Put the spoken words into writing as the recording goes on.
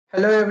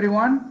Hello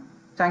everyone.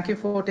 Thank you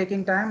for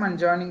taking time and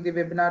joining the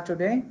webinar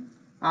today.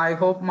 I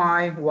hope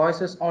my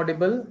voice is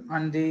audible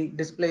and the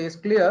display is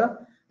clear.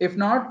 If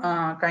not,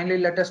 kindly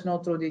let us know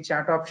through the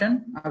chat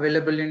option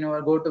available in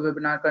your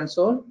GoToWebinar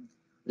console.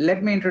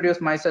 Let me introduce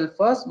myself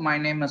first. My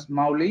name is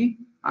Mauli.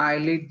 I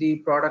lead the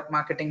product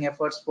marketing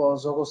efforts for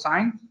Zoho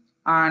Sign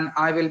and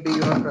I will be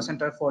your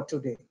presenter for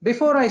today.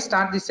 Before I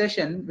start the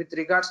session with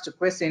regards to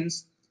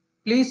questions,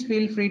 please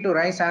feel free to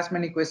raise as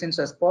many questions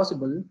as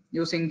possible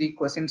using the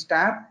questions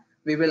tab.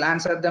 We will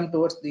answer them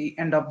towards the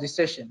end of the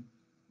session.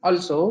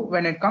 Also,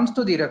 when it comes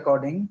to the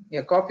recording,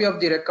 a copy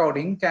of the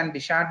recording can be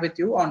shared with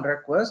you on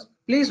request.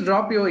 Please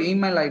drop your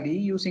email ID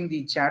using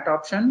the chat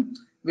option.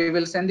 We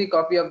will send the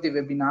copy of the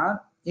webinar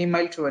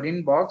email to your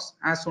inbox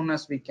as soon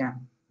as we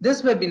can.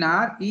 This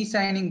webinar,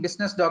 e-signing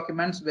business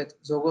documents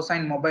with Zoho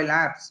Sign mobile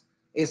apps,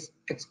 is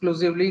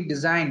exclusively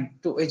designed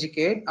to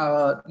educate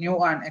our new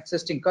and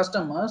existing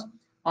customers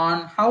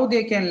on how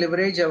they can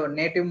leverage our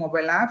native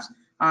mobile apps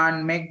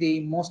and make the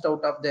most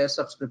out of their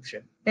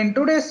subscription. In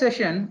today's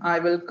session, I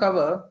will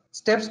cover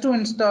steps to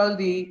install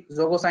the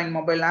Zoho Sign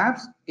mobile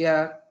apps,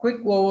 a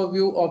quick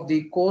overview of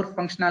the core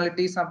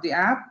functionalities of the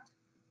app,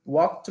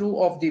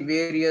 walkthrough of the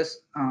various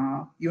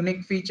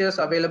unique features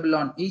available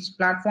on each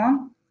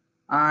platform,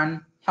 and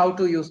how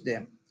to use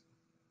them.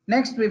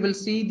 Next, we will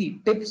see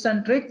the tips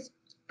and tricks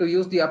to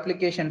use the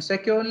application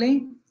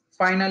securely,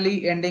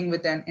 finally ending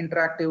with an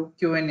interactive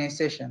Q&A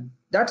session.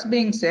 That's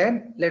being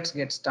said, let's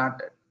get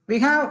started. We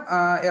have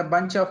a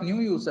bunch of new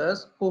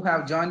users who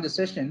have joined the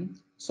session.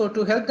 So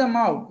to help them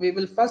out, we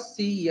will first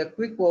see a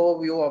quick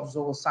overview of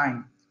Zoho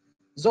Sign.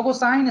 Zoho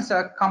Sign is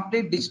a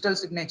complete digital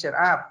signature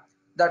app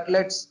that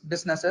lets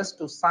businesses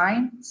to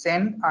sign,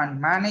 send, and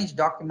manage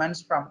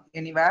documents from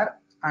anywhere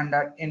and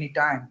at any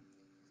time.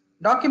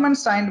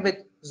 Documents signed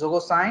with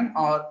Zoho Sign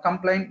are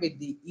compliant with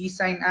the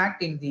eSign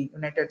Act in the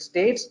United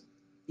States,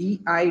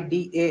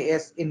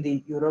 EIDAS in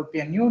the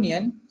European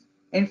Union,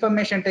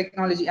 Information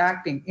Technology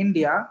Act in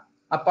India,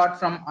 apart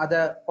from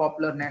other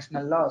popular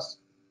national laws.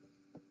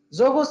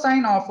 Zoho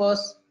Sign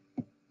offers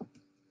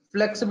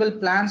flexible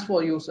plans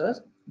for users.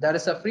 There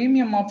is a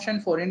freemium option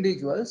for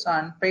individuals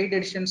and paid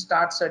edition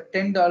starts at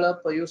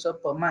 $10 per user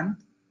per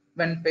month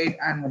when paid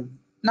annually.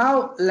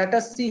 Now let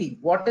us see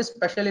what is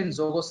special in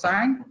Zoho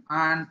Sign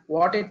and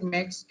what it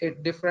makes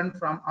it different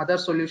from other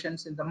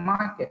solutions in the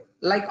market.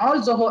 Like all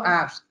Zoho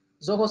apps,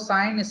 Zoho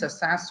Sign is a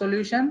SaaS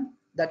solution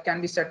that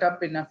can be set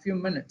up in a few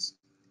minutes.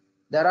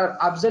 There are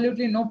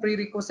absolutely no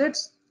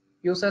prerequisites.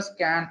 Users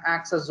can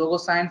access Zoho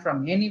Sign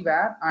from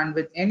anywhere and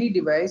with any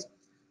device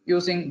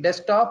using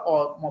desktop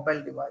or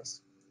mobile device.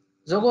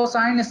 Zoho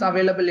Sign is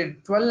available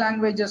in 12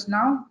 languages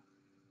now.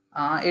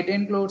 It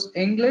includes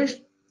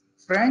English,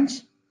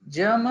 French,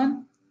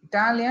 German,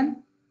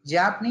 Italian,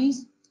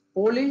 Japanese,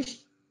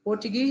 Polish,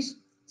 Portuguese,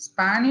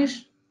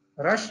 Spanish,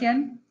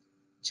 Russian,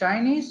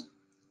 Chinese,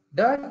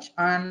 Dutch,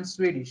 and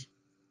Swedish.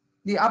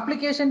 The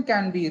application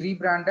can be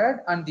rebranded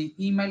and the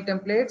email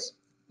templates,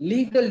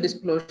 legal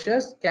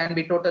disclosures can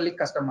be totally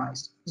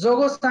customized.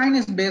 Zoho Sign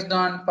is based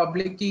on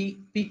public key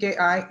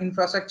PKI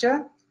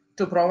infrastructure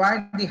to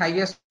provide the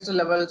highest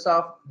levels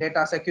of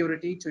data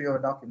security to your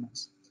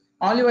documents.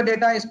 All your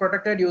data is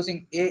protected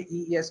using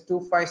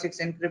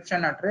AES-256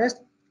 encryption at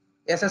rest,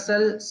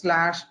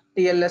 SSL/TLS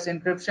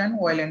encryption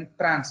while in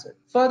transit.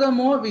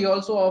 Furthermore, we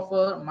also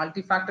offer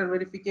multi-factor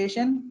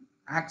verification,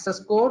 access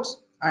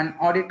codes, and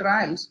audit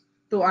trials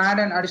to add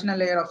an additional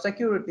layer of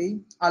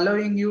security,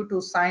 allowing you to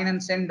sign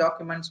and send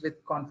documents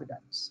with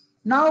confidence.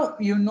 Now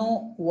you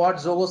know what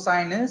Zoho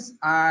Sign is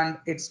and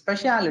its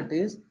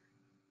specialities.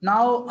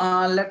 Now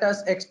let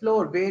us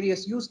explore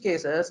various use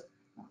cases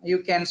you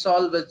can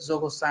solve with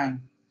Zoho Sign.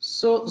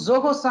 So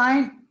Zoho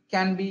Sign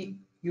can be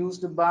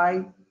used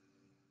by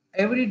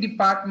every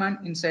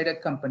department inside a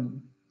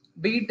company,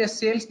 be it a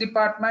sales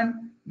department,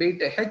 be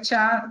it a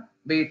HR,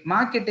 be it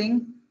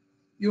marketing.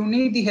 You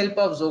need the help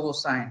of Zoho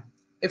Sign.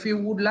 If you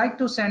would like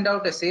to send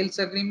out a sales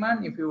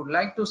agreement, if you would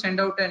like to send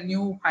out a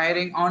new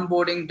hiring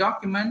onboarding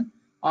document,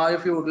 or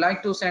if you would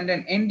like to send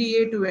an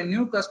NDA to a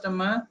new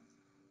customer,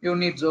 you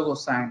need Zoho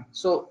Sign.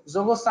 So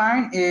Zoho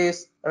Sign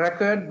is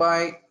required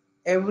by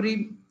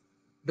every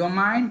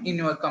domain in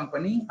your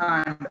company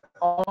and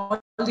all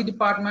the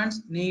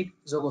departments need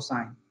Zoho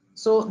Sign.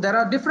 So there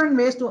are different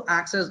ways to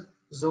access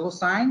Zoho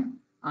Sign.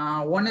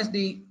 One is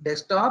the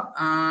desktop.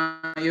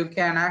 You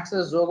can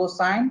access Zoho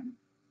Sign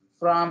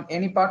from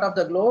any part of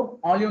the globe.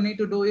 All you need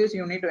to do is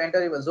you need to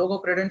enter your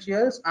Zoho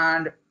credentials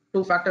and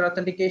two-factor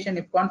authentication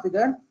if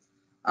configured.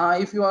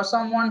 If you are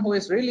someone who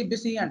is really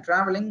busy and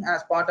traveling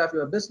as part of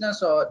your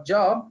business or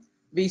job,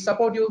 we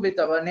support you with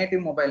our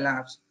native mobile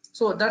apps.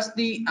 So that's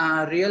the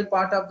real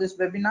part of this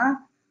webinar.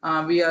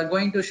 We are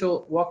going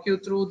to walk you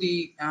through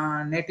the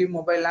native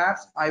mobile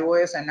apps,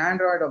 iOS and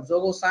Android of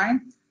Zoho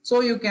Sign.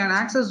 So you can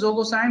access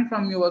Zoho Sign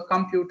from your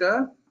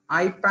computer,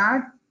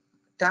 iPad,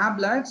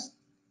 tablets,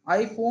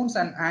 iPhones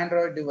and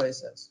Android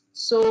devices.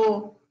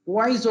 So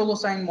why Zoho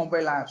Sign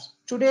mobile apps?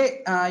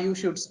 Today, you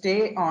should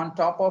stay on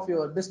top of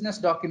your business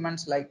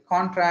documents like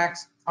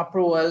contracts,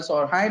 approvals,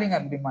 or hiring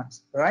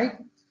agreements, right?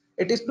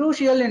 It is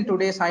crucial in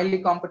today's highly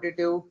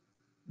competitive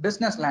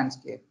business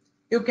landscape.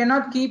 You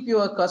cannot keep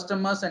your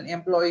customers and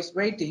employees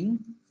waiting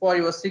for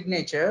your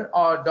signature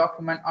or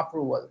document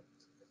approval.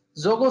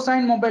 Zoho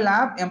Sign mobile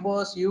app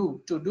empowers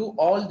you to do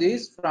all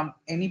this from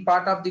any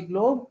part of the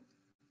globe.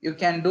 You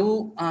can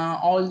do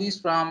all these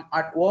from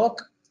at work,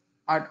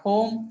 at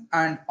home,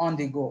 and on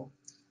the go.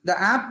 The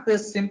app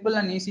is simple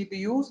and easy to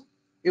use.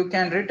 You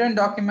can return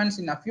documents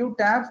in a few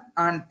taps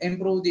and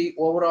improve the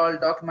overall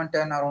document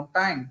turnaround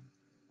time.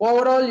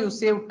 Overall, you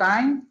save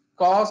time,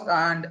 cost,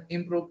 and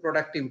improve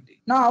productivity.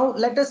 Now,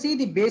 let us see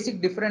the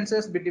basic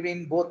differences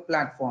between both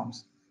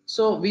platforms.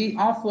 So we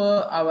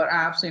offer our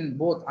apps in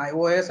both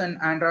iOS and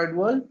Android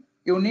world.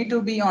 You need to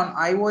be on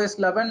iOS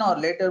 11 or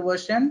later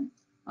version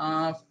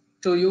uh,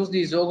 to use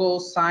the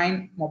Zoho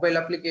Sign mobile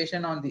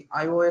application on the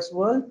iOS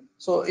world.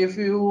 So if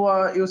you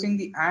are using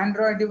the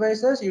Android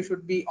devices, you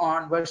should be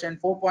on version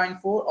 4.4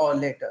 or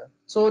later.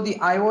 So the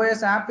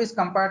iOS app is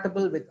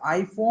compatible with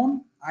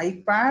iPhone,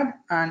 iPad,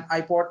 and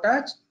iPod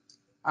Touch,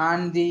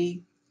 and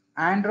the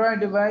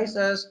Android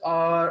devices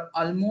are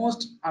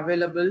almost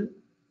available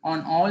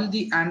on all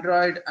the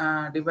Android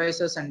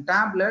devices and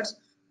tablets.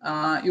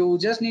 You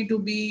just need to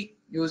be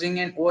using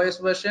an OS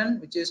version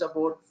which is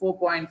about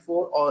 4.4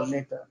 or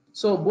later.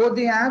 So both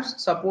the apps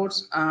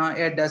supports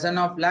a dozen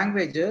of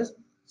languages.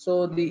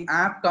 So the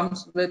app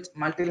comes with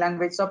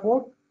multi-language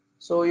support.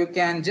 So you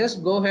can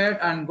just go ahead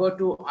and go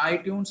to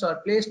iTunes or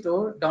Play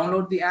Store,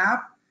 download the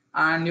app,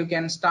 and you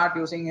can start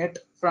using it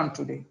from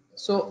today.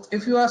 So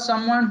if you are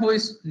someone who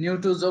is new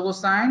to Zoho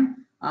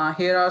Sign,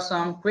 here are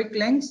some quick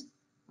links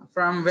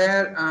from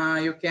where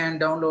you can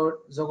download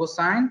Zoho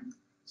Sign.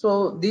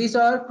 So these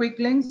are quick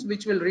links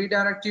which will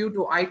redirect you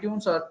to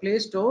iTunes or Play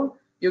Store.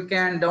 You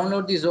can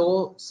download the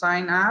Zoho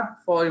Sign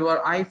app for your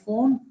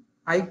iPhone,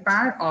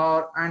 iPad,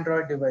 or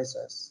Android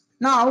devices.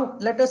 Now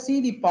let us see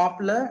the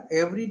popular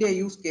everyday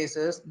use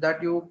cases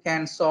that you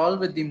can solve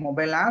with the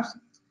mobile apps.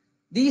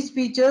 These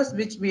features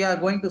which we are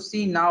going to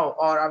see now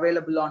are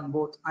available on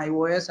both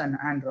iOS and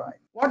Android.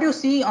 What you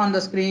see on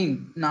the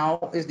screen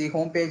now is the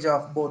homepage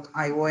of both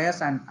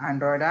iOS and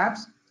Android apps.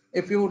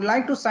 If you would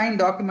like to sign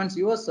documents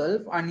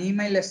yourself and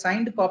email a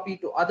signed copy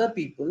to other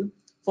people,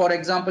 for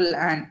example,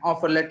 an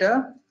offer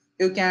letter,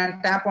 you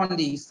can tap on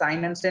the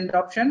sign and send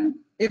option.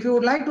 If you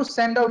would like to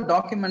send out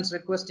documents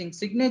requesting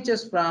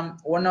signatures from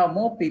one or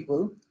more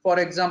people, for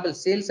example,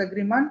 sales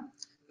agreement,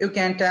 you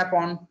can tap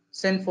on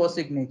send for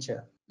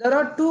signature. There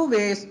are two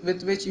ways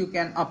with which you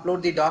can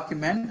upload the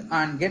document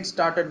and get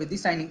started with the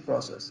signing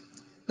process.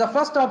 The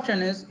first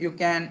option is you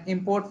can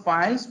import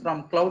files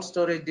from cloud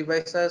storage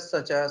devices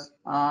such as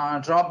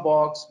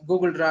Dropbox,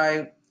 Google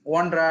Drive,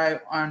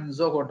 OneDrive, and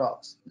Zoho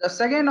Docs. The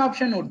second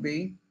option would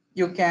be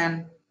you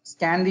can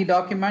scan the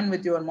document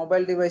with your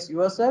mobile device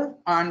yourself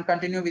and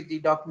continue with the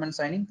document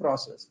signing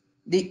process.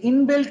 The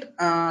inbuilt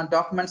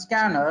document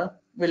scanner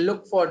will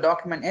look for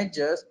document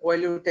edges while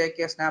you take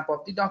a snap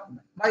of the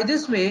document. By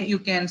this way, you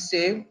can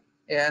save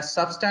a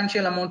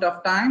substantial amount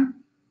of time.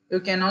 You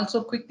can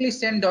also quickly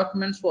send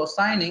documents for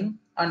signing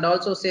and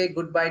also say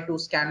goodbye to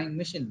scanning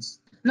machines.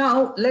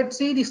 Now, let's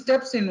see the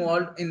steps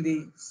involved in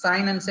the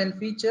sign and send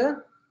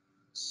feature.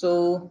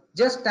 So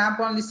just tap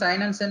on the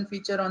sign and send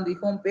feature on the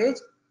home page.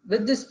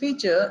 With this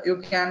feature, you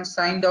can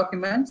sign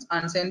documents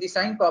and send the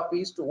signed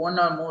copies to one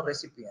or more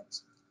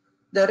recipients.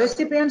 The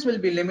recipients will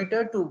be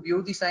limited to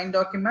view the signed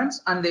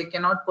documents and they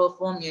cannot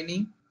perform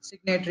any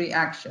signatory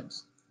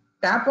actions.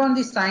 Tap on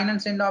the sign and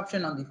send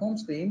option on the home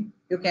screen.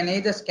 You can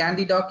either scan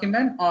the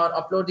document or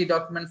upload the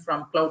document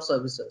from cloud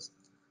services.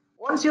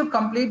 Once you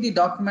complete the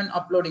document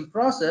uploading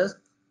process,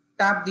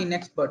 tap the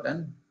next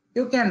button.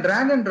 You can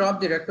drag and drop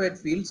the required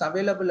fields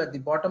available at the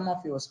bottom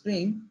of your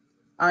screen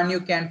and you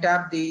can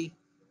complete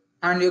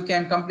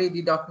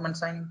the document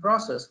signing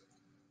process.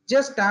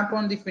 Just tap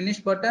on the finish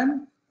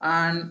button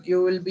and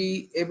you will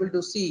be able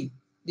to see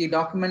the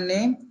document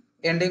name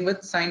ending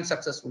with signed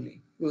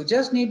successfully. You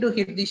just need to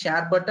hit the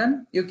share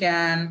button. You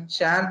can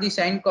share the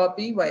signed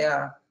copy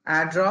via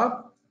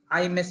AirDrop,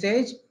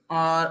 iMessage,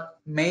 or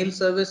mail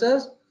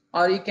services,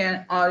 or you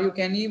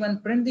can even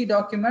print the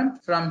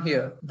document from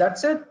here.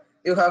 That's it.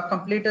 You have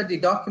completed the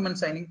document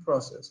signing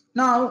process.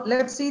 Now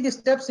let's see the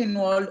steps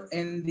involved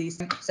in the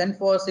send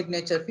for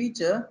signature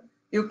feature.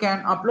 You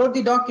can upload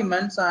the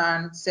documents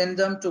and send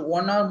them to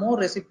one or more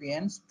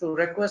recipients to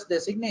request their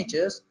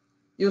signatures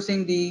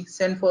using the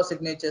send for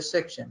signature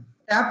section.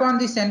 Tap on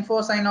the send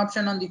for sign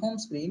option on the home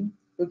screen.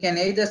 You can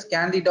either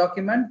scan the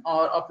document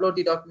or upload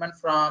the document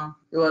from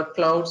your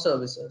cloud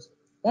services.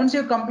 Once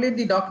you complete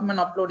the document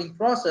uploading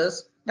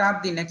process,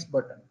 tap the next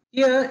button.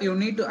 Here you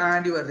need to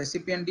add your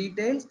recipient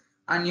details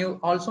and you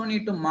also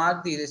need to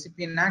mark the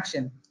recipient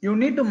action. You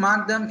need to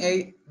mark them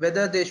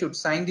whether they should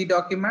sign the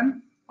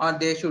document or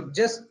they should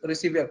just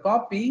receive a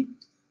copy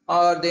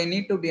or they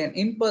need to be an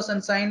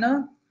in-person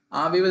signer.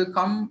 We will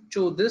come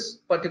to this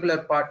particular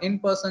part,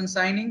 in-person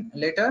signing,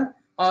 later,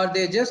 or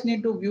they just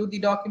need to view the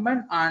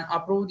document and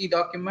approve the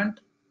document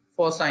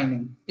for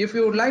signing. If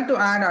you would like to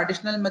add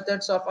additional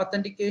methods of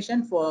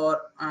authentication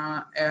for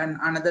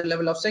another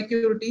level of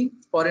security,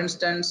 for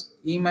instance,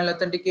 email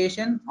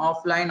authentication,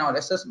 offline or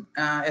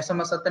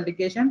SMS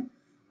authentication,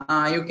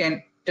 you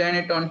can turn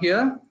it on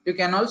here. You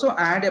can also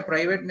add a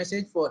private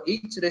message for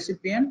each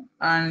recipient,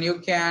 and you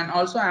can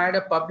also add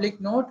a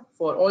public note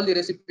for all the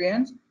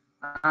recipients.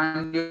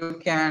 And you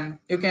can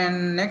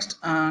next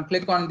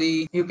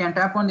you can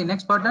tap on the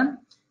next button,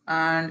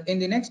 and in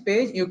the next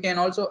page you can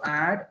also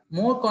add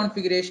more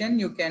configuration.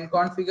 You can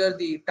configure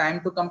the time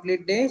to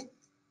complete days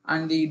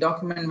and the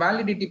document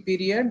validity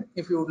period.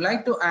 If you would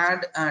like to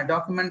add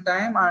document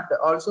time and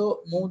also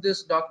move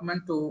this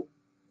document to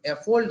a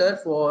folder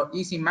for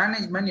easy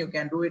management, you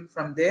can do it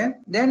from there.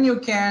 Then you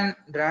can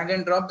drag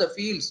and drop the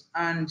fields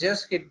and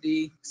just hit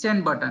the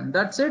send button.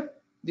 That's it.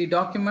 The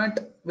document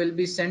will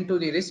be sent to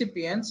the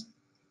recipients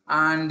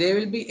and they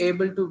will be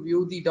able to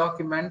view the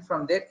document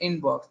from their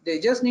inbox. They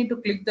just need to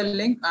click the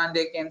link and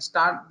they can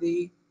start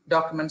the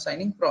document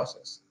signing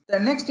process. The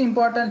next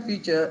important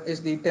feature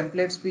is the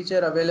templates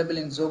feature available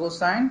in Zoho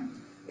Sign.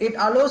 It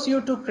allows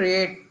you to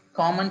create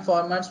common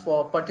formats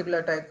for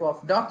particular type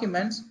of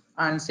documents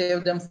and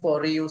save them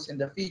for reuse in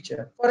the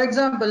future. For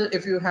example,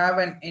 if you have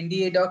an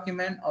NDA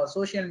document or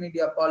social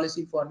media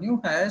policy for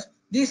new hires,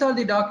 these are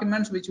the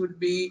documents which would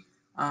be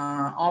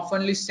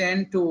oftenly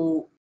sent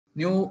to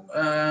new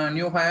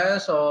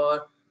hires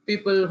or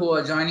people who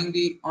are joining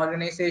the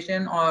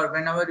organization, or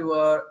whenever you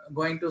are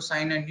going to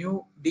sign a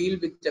new deal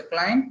with the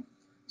client.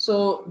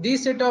 So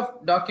these set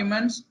of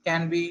documents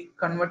can be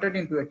converted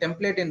into a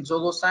template in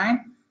Zoho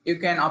Sign. You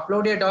can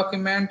upload a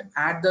document,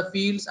 add the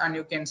fields, and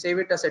you can save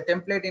it as a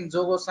template in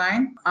Zoho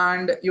Sign.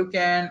 And you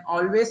can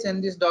always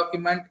send this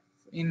document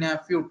in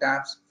a few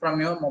taps from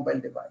your mobile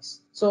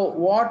device. So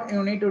what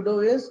you need to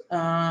do is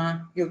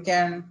you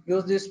can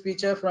use this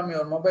feature from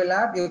your mobile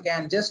app. You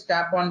can just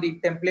tap on the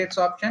templates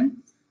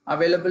option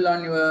available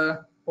on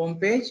your home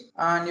page,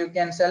 and you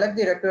can select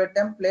the required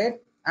template,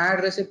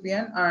 add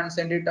recipient, and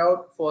send it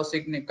out for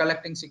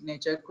collecting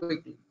signature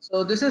quickly.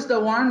 So this is the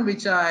one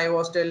which I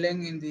was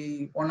telling in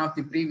the one of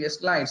the previous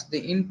slides, the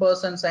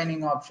in-person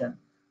signing option.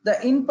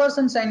 The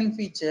in-person signing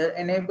feature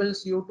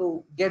enables you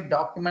to get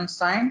documents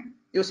signed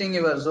using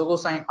your Zoho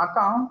Sign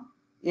account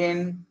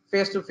in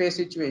face-to-face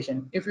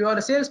situation. If you are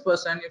a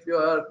salesperson, if you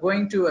are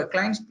going to a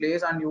client's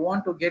place and you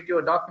want to get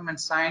your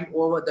documents signed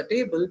over the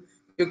table,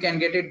 you can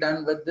get it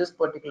done with this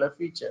particular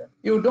feature.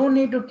 You don't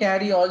need to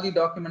carry all the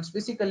documents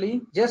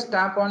physically. Just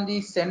tap on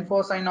the send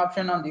for sign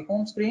option on the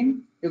home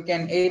screen. You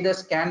can either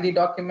scan the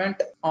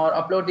document or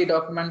upload the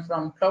document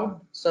from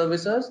cloud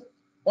services.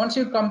 Once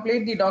you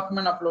complete the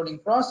document uploading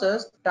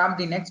process, tap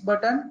the next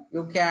button.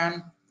 You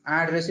can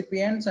add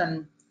recipients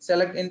and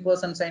select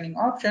in-person signing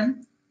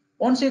option.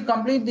 Once you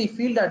complete the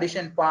field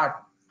addition part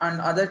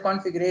and other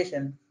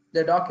configuration,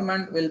 the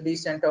document will be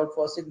sent out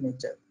for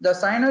signature. The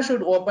signer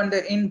should open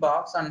the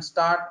inbox and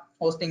start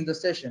hosting the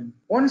session.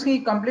 Once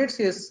he completes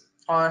his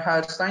or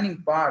her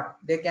signing part,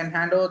 they can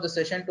hand over the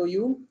session to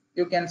you.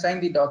 You can sign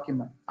the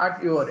document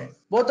at your end.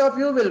 Both of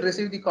you will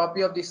receive the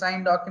copy of the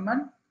signed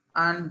document,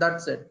 and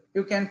that's it.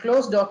 You can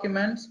close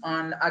documents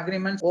and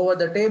agreements over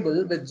the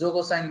table with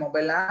Zoho Sign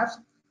mobile apps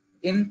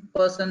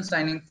in-person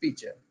signing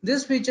feature.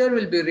 This feature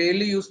will be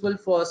really useful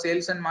for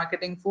sales and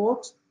marketing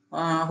folks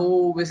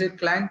who visit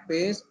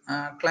clients'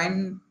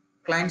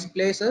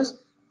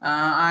 places,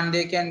 and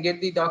they can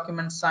get the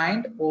documents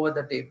signed over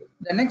the table.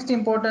 The next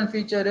important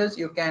feature is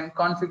you can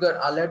configure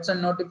alerts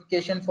and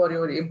notification for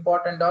your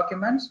important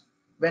documents.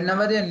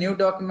 Whenever a new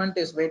document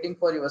is waiting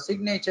for your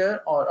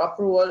signature or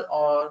approval,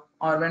 or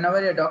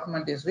whenever a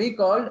document is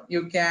recalled,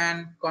 you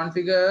can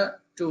configure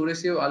to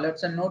receive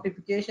alerts and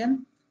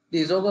notification.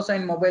 The Zoho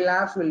Sign mobile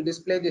apps will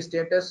display the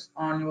status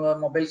on your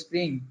mobile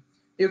screen.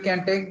 You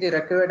can take the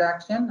required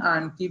action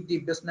and keep the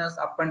business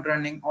up and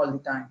running all the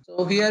time.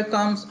 So here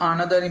comes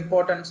another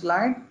important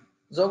slide.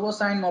 Zoho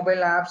Sign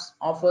mobile apps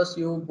offers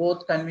you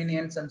both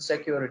convenience and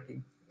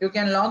security. You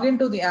can log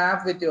into the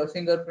app with your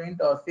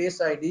fingerprint or Face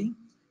ID.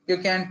 You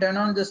can turn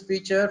on this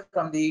feature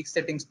from the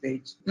settings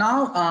page.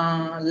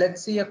 Now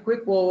let's see a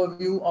quick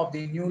overview of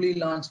the newly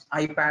launched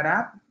iPad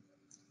app.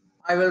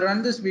 I will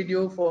run this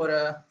video for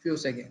a few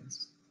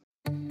seconds.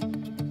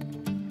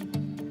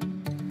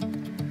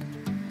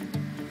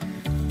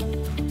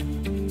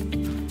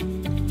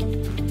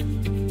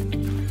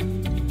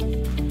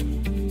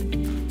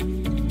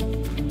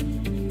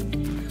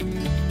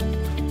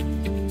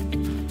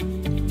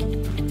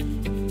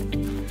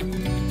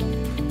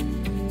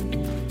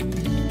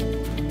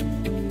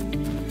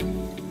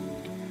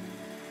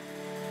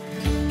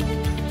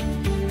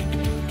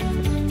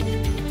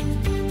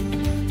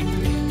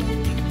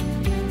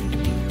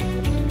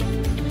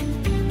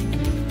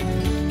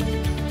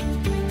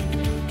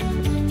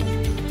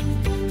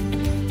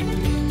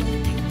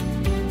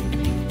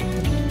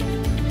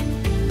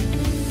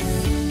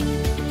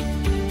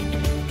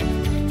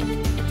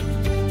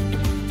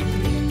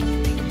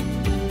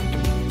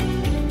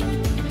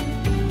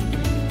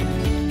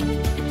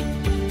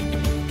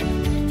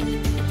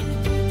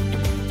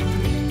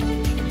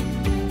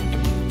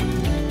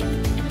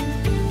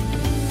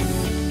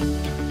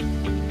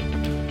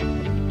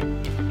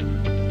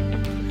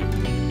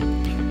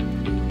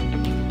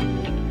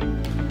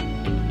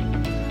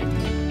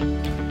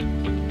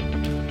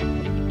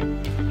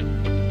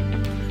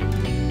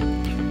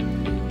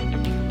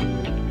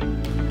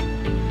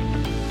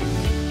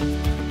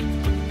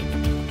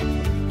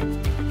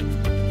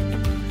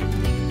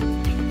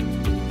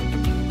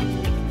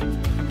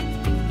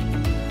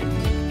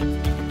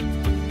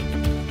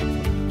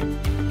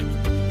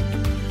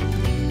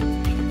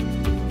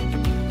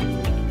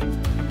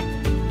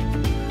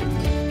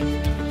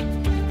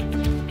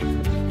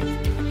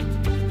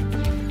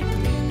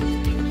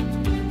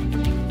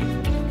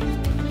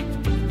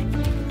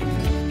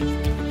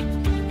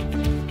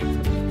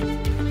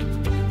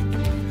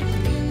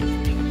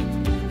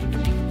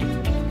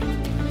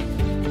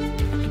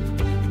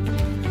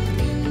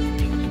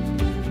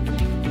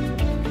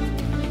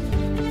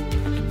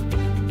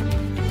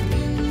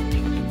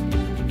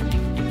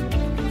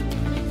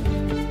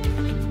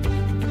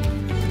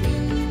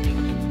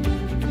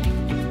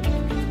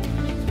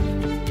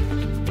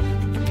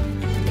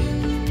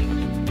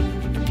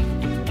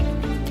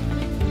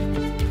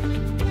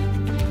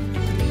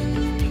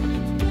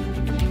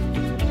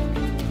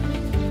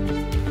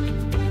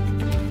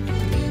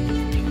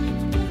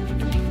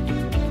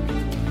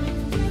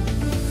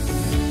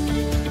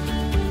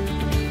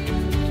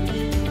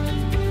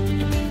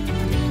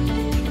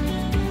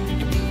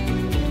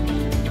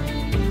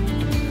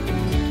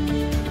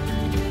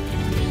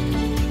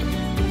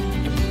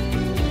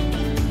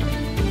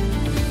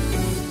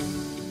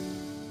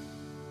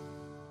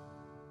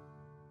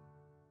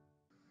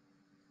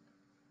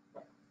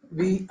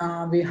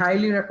 we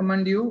highly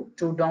recommend you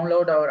to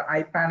download our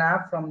iPad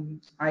app from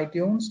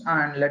iTunes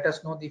and let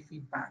us know the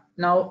feedback.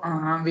 Now,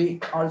 we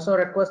also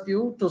request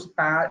you to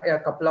spare a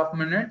couple of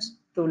minutes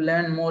to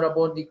learn more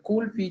about the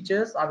cool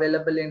features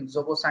available in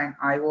Zoho Sign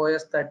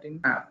iOS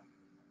 13 app.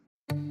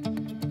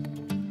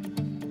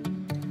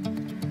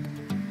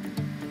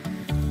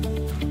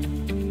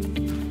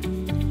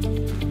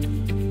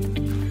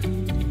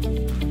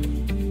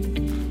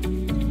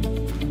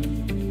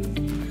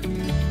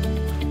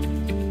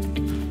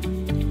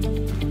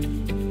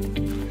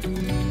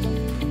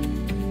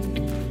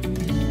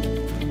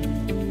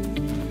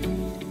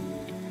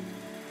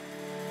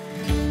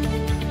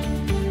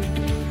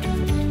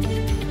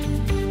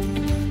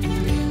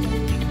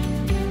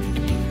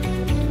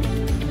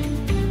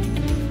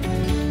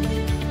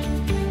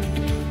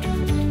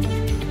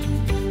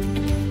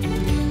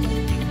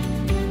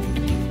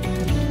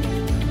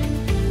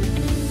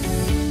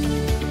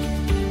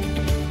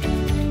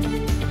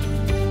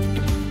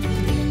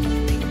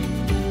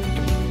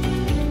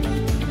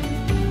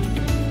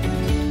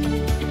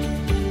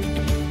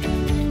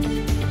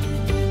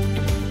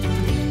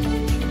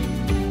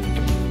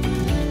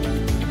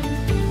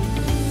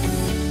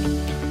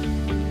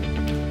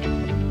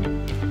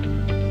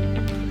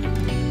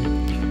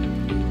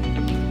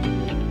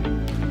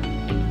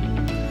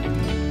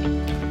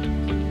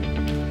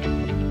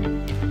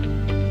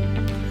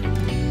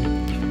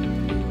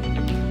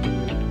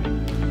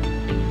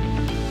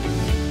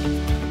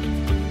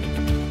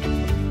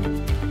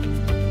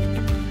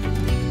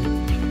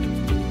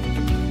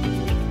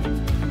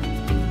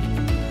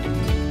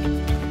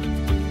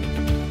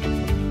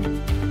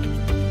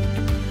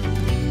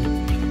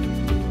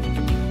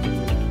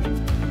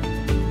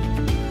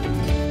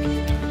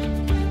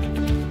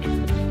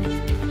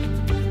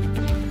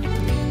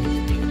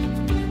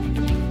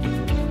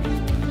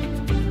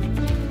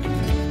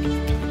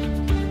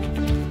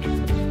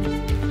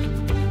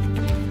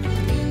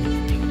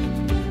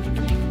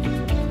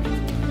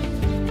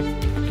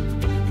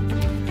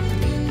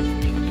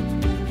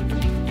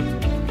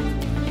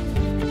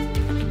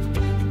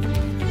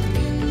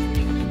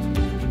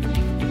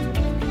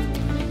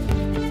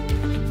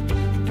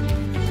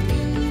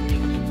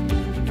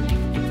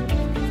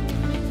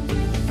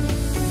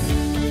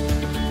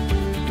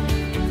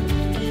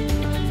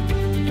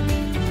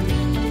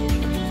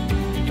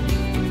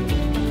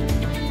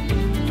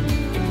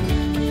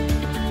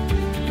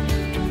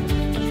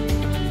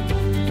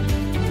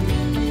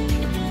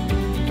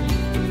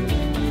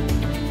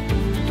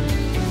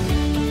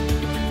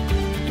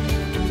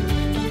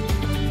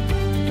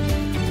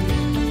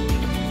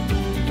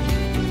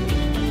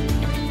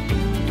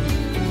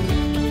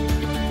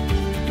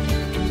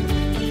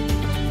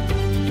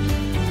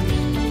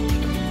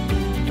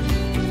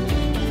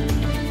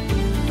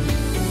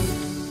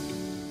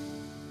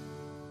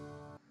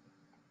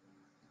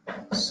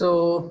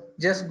 So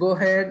just go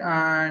ahead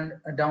and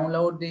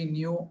download the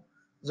new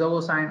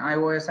Zoho Sign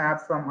iOS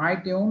app from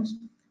iTunes.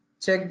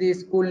 Check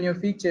these cool new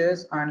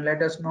features and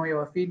let us know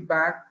your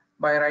feedback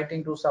by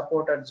writing to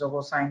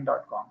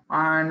support@zohosign.com.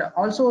 And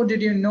also,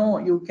 did you know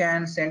you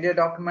can send your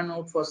document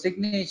note for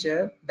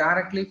signature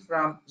directly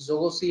from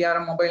Zoho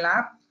CRM mobile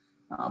app?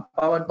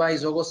 Powered by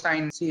Zoho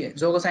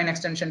Sign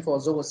extension for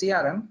Zoho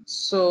CRM.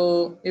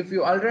 So if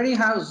you already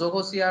have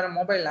Zoho CRM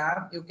mobile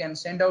app, you can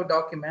send out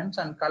documents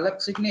and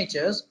collect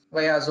signatures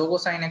via Zoho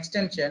Sign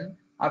extension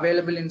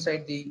available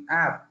inside the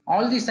app.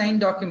 All the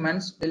signed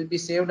documents will be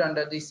saved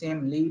under the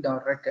same lead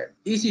or record.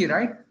 Easy,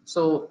 right?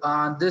 So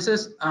this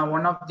is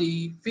one of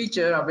the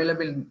feature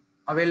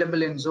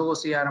available in Zoho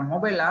CRM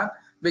mobile app,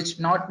 which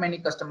not many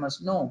customers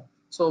know.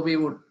 So we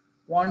would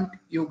want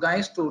you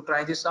guys to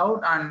try this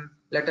out and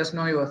let us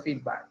know your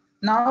feedback.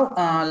 Now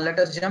let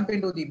us jump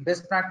into the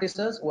best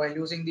practices while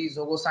using the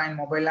Zoho Sign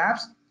mobile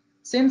apps.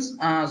 Since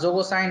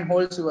Zoho Sign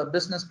holds your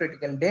business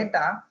critical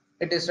data,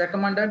 it is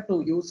recommended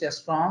to use a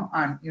strong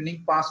and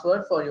unique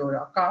password for your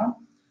account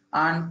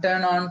and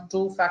turn on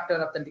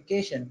two-factor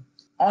authentication.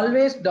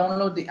 Always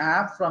download the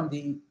app from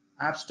the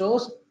app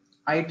stores,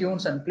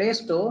 iTunes and Play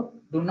Store.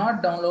 Do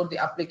not download the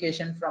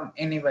application from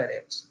anywhere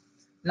else.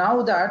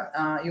 Now that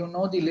you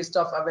know the list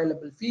of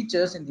available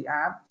features in the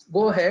app,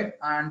 go ahead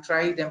and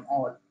try them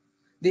all.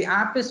 The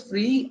app is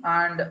free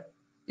and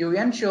you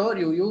ensure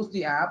you use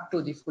the app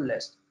to the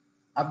fullest.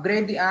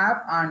 Upgrade the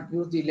app and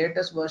use the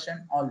latest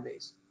version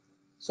always.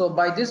 So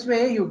by this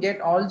way, you get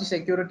all the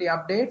security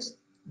updates,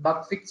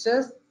 bug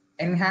fixes,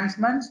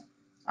 enhancements,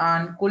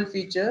 and cool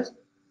features,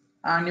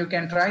 and you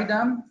can try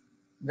them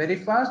very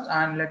fast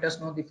and let us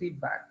know the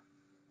feedback.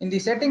 In the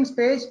settings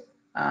page,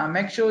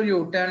 make sure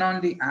you turn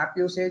on the app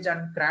usage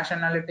and crash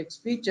analytics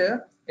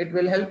feature. It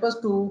will help us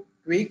to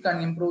tweak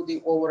and improve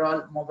the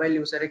overall mobile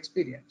user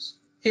experience.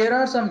 Here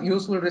are some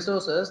useful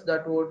resources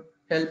that would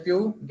help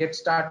you get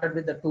started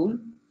with the tool.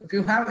 If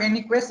you have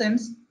any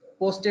questions,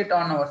 post it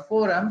on our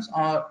forums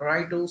or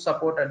write to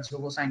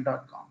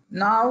support@zohosign.com.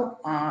 Now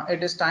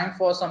it is time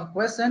for some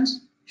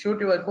questions. Shoot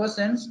your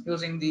questions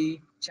using the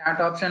chat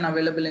option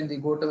available in the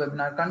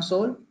GoToWebinar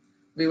console.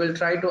 We will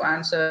try to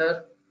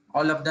answer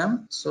all of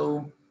them.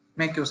 So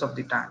make use of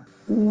the time.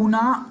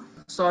 Una,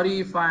 sorry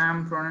if I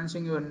am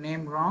pronouncing your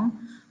name wrong,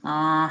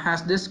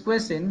 has this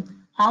question: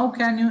 how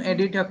can you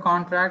edit a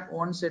contract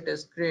once it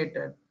is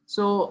created?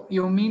 So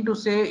you mean to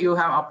say you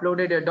have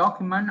uploaded a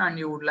document and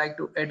you would like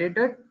to edit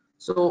it?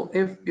 So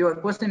if your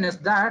question is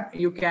that,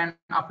 you can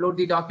upload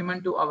the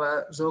document to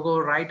our Zoho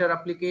Writer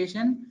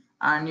application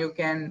and you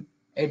can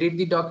edit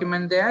the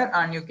document there,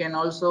 and you can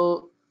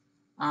also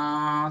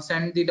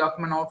send the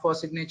document out for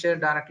signature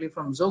directly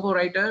from Zoho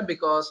Writer,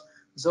 because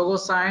Zoho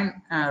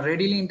Sign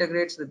readily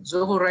integrates with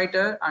Zoho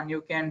Writer, and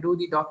you can do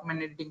the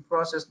document editing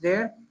process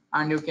there,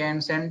 and you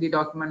can send the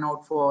document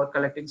out for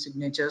collecting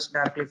signatures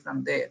directly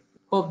from there.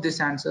 Hope this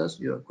answers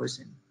your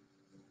question.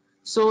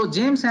 So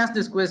James has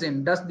this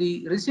question: does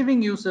the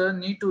receiving user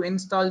need to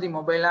install the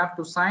mobile app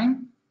to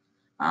sign?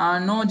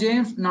 No,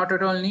 James, not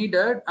at all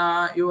needed.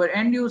 Your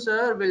end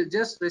user will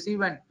just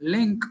receive a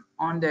link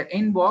on their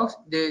inbox.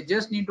 They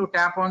just need to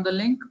tap on the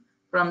link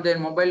from their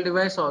mobile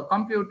device or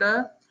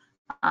computer,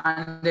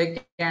 and they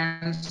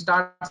can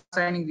start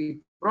signing the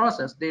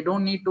process. They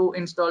don't need to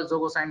install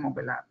Zoho Sign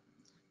mobile app.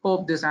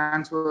 Hope this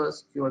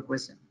answers your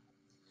question.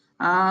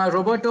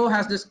 Roberto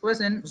has this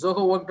question: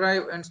 Zoho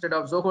OneDrive instead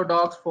of Zoho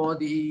Docs for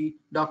the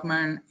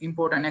document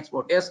import and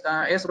export. Yes,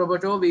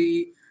 Roberto,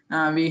 we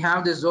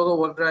have this Zoho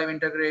OneDrive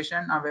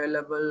integration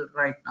available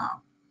right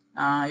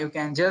now. You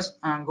can just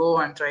go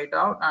and try it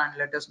out and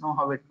let us know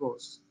how it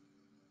goes.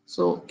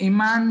 So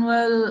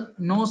Emmanuel,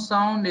 no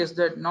sound, is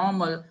that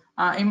normal?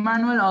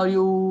 Emmanuel, are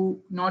you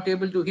not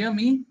able to hear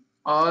me,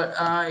 or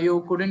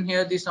you couldn't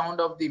hear the sound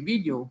of the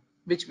video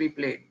which we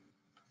played?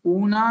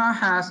 Una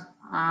has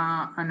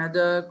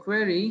another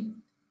query.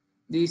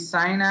 The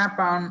Sign app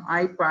on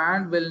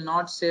iPad will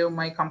not save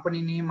my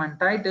company name and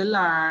title,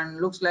 and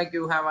looks like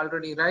you have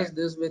already raised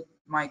this with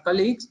my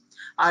colleagues.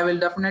 I will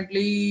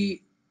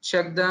definitely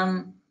check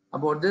them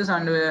about this,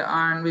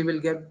 and we will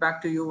get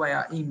back to you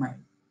via email.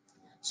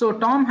 So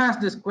Tom has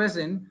this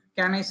question: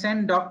 can I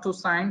send doc to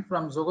sign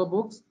from Zoho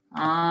Books?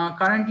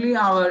 Currently,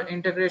 our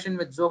integration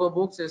with Zoho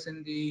Books is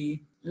in the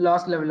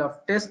last level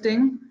of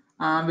testing.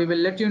 We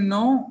will let you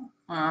know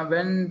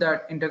when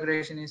that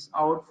integration is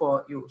out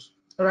for use.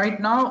 Right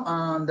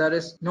now, there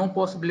is no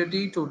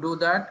possibility to do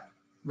that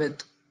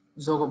with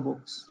Zoho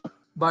Books,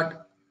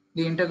 but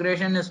the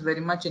integration is very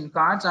much in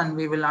cards, and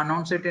we will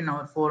announce it in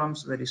our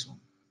forums very soon.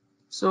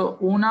 So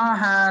Una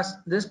has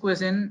this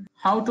question: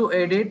 how to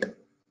edit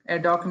a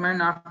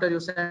document after you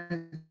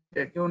send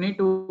it? You need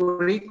to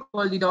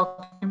recall the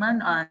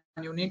document and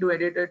you need to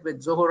edit it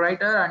with Zoho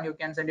Writer, and you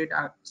can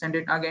send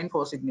it again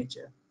for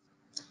signature.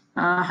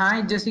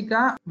 Hi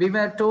Jessica, we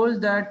were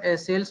told that a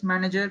sales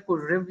manager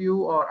could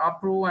review or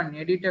approve and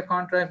edit a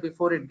contract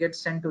before it gets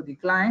sent to the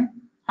client.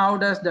 How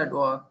does that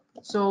work?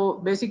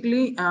 So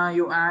basically,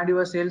 you add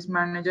your sales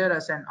manager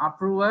as an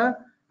approver,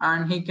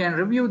 and he can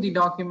review the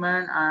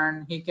document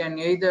and he can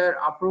either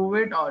approve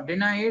it or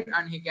deny it,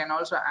 and he can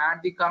also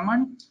add the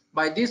comment.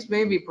 By this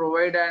way, we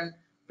provide an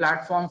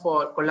platform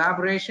for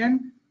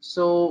collaboration.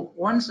 So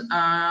once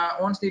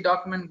the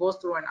document goes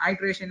through an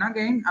iteration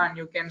again, and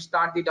you can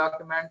start the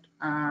document,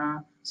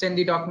 send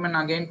the document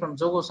again from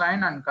Zoho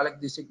Sign and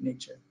collect the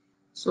signature.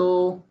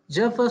 So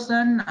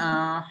Jefferson,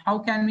 how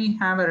can we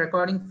have a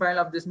recording file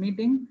of this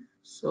meeting?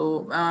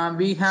 So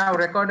we have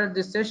recorded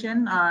this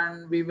session,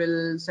 and we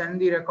will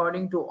send the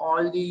recording to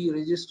all the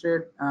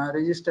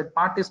registered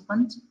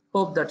participants.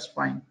 Hope that's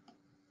fine.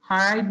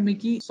 Hi,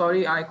 Mickey.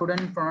 Sorry, I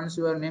couldn't pronounce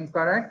your name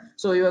correct.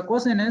 So your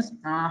question is,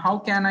 how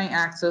can I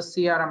access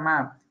CRM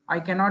app? I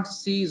cannot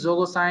see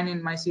Zoho Sign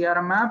in my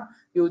CRM app.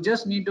 You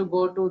just need to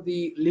go to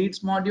the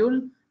leads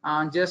module,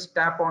 just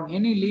tap on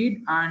any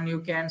lead, and you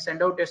can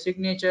send out a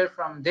signature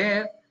from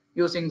there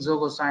using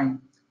Zoho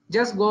Sign.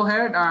 Just go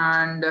ahead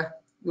and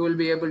you will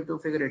be able to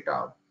figure it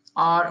out.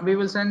 Or we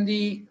will send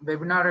the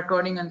webinar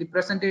recording and the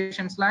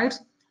presentation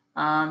slides,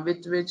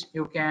 with which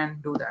you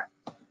can do that.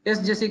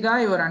 Yes,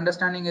 Jessica, your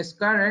understanding is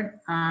correct.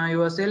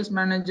 Your sales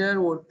manager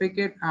would pick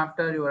it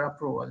after your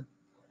approval.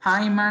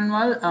 Hi,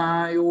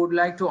 Emmanuel. You would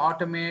like to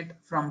automate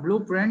from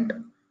Blueprint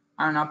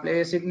and apply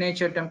a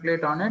signature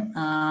template on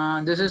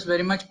it. This is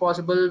very much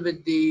possible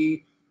with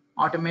the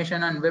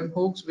automation and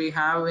webhooks we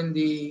have in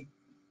the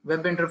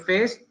web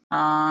interface.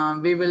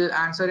 We will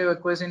answer your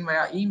question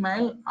via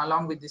email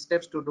along with the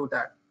steps to do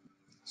that.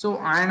 So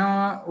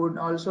Anna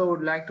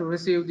would like to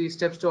receive the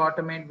steps to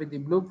automate with the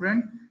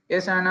Blueprint.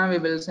 Yes, Anna, we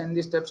will send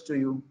the steps to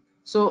you.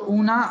 So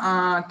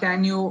Una,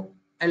 can you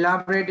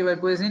elaborate your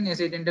question? Is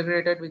it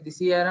integrated with the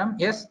CRM?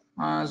 Yes,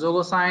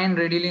 Zoho Sign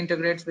readily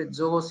integrates with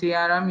Zoho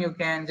CRM. You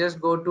can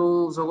just go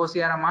to Zoho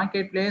CRM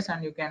Marketplace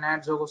and you can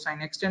add Zoho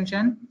Sign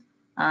extension,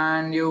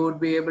 and you would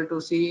be able to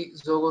see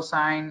Zoho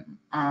Sign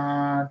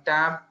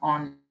tab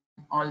on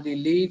all the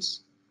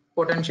leads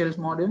potentials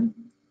module,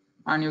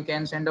 and you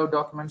can send out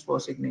documents for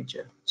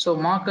signature. So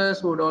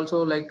Marcus would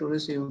also like to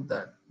receive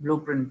that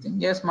Blueprint thing.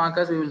 Yes,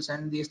 Marcus, we will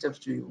send these steps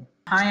to you.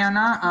 Hi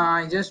Anna,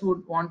 I just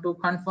would want to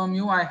confirm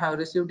you. I have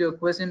received your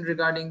question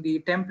regarding the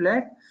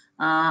template.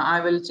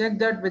 I will check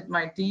that with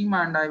my team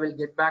and I will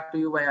get back to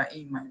you via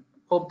email.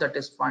 Hope that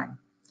is fine.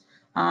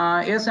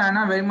 Yes,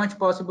 Anna, very much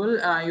possible.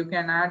 You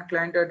can add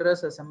client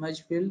address as a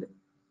merge field.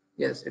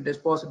 Yes, it is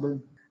possible.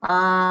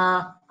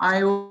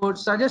 I would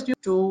suggest you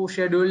to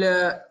schedule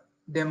a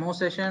demo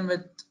session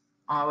with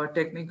our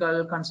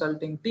technical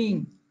consulting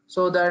team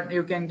so that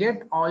you can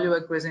get all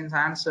your questions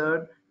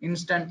answered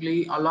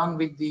instantly along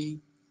with the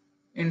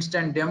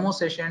instant demo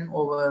session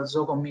over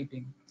Zoho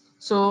meeting.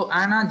 So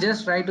Anna,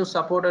 just write to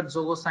support at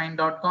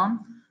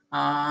zohosign.com.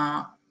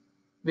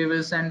 We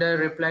will send a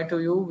reply to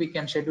you. We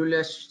can schedule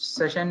a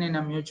session in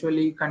a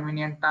mutually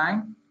convenient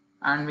time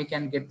and we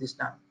can get this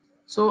done.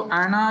 So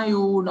Anna, you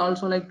would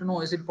also like to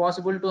know, is it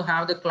possible to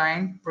have the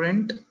client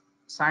print,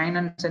 sign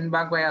and send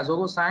back via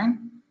Zoho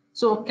Sign?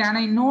 So can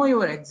I know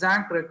your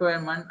exact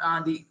requirement?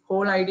 The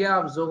whole idea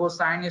of Zoho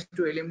Sign is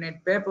to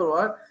eliminate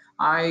paperwork.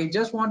 I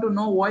just want to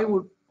know why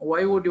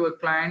would your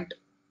client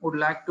would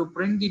like to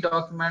print the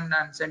document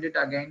and send it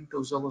again to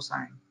Zoho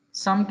Sign?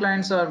 Some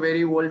clients are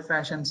very old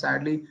fashioned,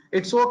 sadly.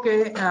 It's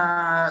okay.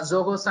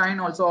 Zoho Sign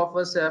also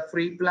offers a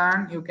free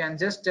plan. You can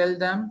just tell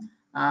them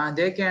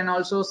they can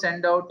also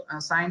send out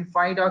sign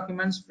 5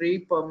 documents free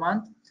per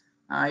month.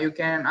 You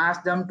can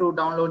ask them to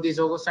download the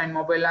Zoho Sign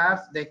mobile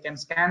app. They can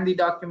scan the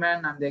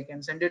document and they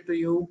can send it to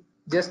you.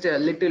 Just a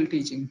little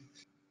teaching.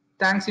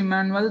 Thanks,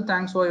 Emmanuel.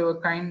 Thanks for your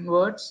kind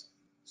words.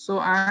 So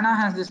Anna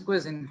has this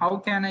question: how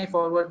can I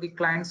forward the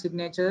client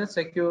signature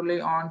securely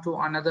on to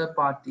another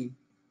party?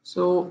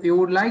 So you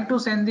would like to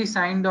send the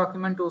signed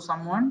document to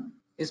someone?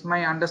 Is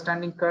my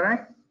understanding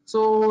correct?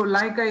 So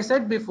like I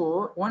said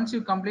before, once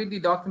you complete the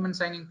document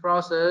signing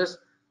process,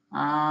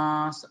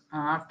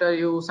 after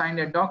you signed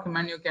a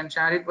document, you can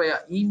share it via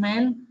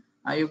email.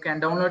 You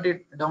can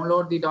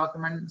download the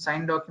document,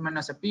 signed document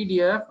as a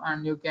PDF,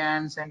 and you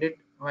can send it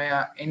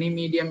via any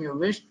medium you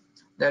wish.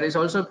 There is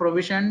also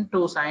provision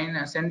to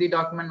send the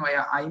document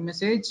via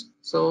iMessage.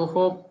 So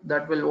hope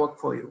that will work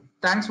for you.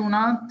 Thanks,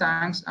 Una.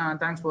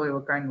 Thanks for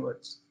your kind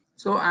words.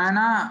 So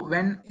Anna,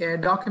 when a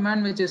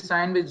document which is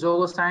signed with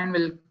Zoho Sign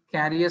will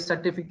carry a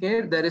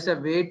certificate, there is a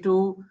way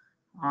to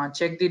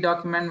check the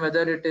document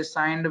whether it is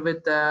signed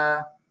with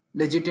a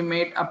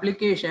legitimate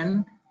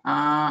application.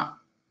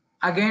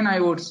 Again, I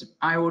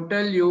would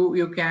tell you,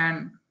 you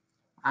can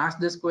ask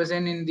this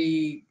question in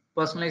the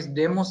personalized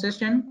demo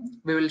session.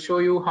 We will show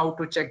you how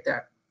to check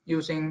that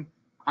using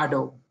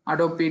Adobe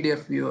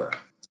PDF Viewer.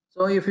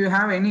 So if you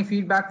have any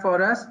feedback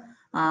for us,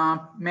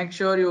 make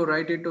sure you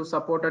write it to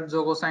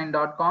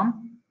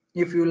support@zohosign.com.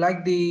 If you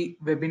like the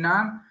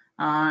webinar,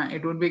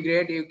 it would be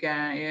great. You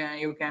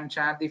can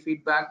share the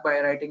feedback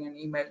by writing an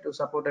email to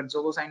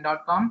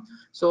support@zohosign.com.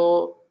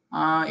 So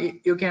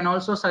you can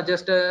also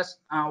suggest us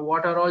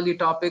what are all the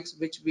topics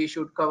which we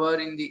should cover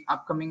in the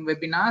upcoming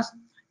webinars.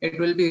 It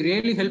will be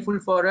really helpful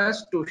for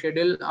us to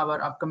schedule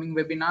our upcoming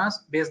webinars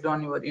based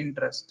on your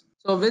interest.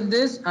 So with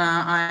this,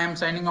 I am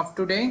signing off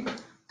today.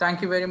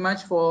 Thank you very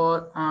much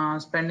for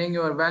spending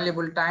your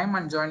valuable time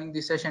and joining the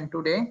session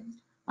today.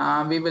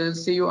 We will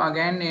see you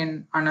again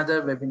in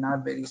another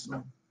webinar very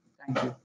soon. Thank you.